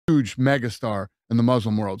huge megastar in the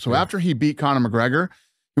Muslim world. So after he beat Conor McGregor,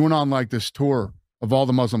 he went on like this tour of all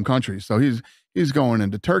the Muslim countries. So he's going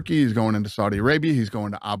into Turkey, he's going into Saudi Arabia, he's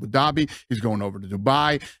going to Abu Dhabi, he's going over to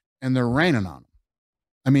Dubai, and they're raining on him.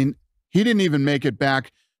 I mean, he didn't even make it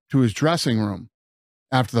back to his dressing room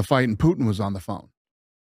after the fight, and Putin was on the phone.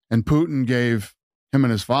 And Putin gave him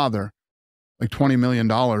and his father like $20 million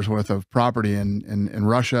worth of property in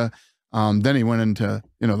Russia. Then he went into,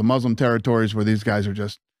 the Muslim territories where these guys are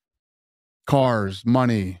just cars,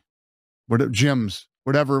 money, gyms,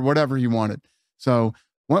 whatever he wanted. So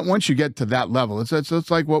once you get to that level,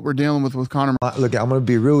 it's like what we're dealing with Conor. Look, I'm going to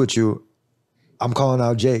be real with you. I'm calling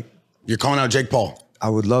out Jake. You're calling out Jake Paul. I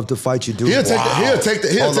would love to fight you, dude. He'll take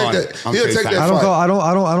that fight.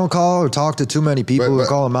 I don't call or talk to too many people or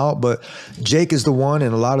call them out, but Jake is the one,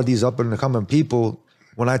 and a lot of these up and coming people,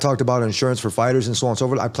 when I talked about insurance for fighters and so on and so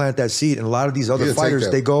forth, I plant that seed, and a lot of these other fighters,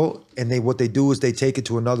 they go and what they do is they take it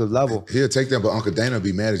to another level. He'll take that, but Uncle Dana will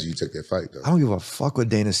be mad at you take that fight, though. I don't give a fuck what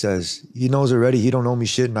Dana says. He knows already. He don't know me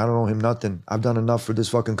shit, and I don't know him nothing. I've done enough for this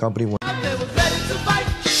fucking company.